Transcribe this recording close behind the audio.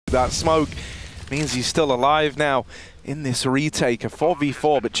That smoke means he's still alive now in this retake, a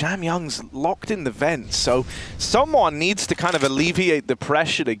 4v4, but Jamyoung's locked in the vents, so someone needs to kind of alleviate the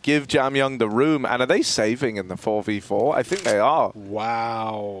pressure to give Jamyoung the room. And are they saving in the 4v4? I think they are.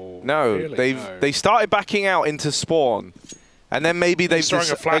 Wow. No, really? they started backing out into spawn, and then maybe they've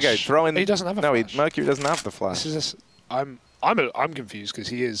throwing a flash. Okay, throwing. He doesn't have a flash. No, Mercury doesn't have the flash. This is I'm confused because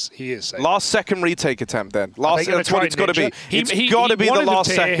he is safe. Last second retake attempt then. That's what it's got to be. It's got to be the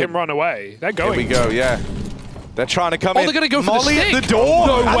last second. Him run away. They're going. Here we go. Yeah. They're trying to come in. They're going to go for Molly the stick. at the door.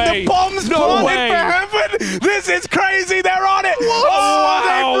 No way. And the bomb's planted for heaven. This is crazy. They're on it. What?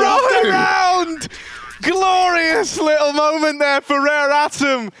 Oh, they've rocked around. Glorious little moment there for Rare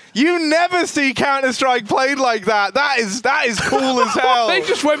Atom. You never see Counter-Strike played like that. That is cool as hell. They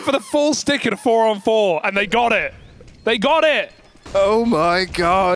just went for the full stick in a 4-on-4 and they got it. They got it. Oh my god.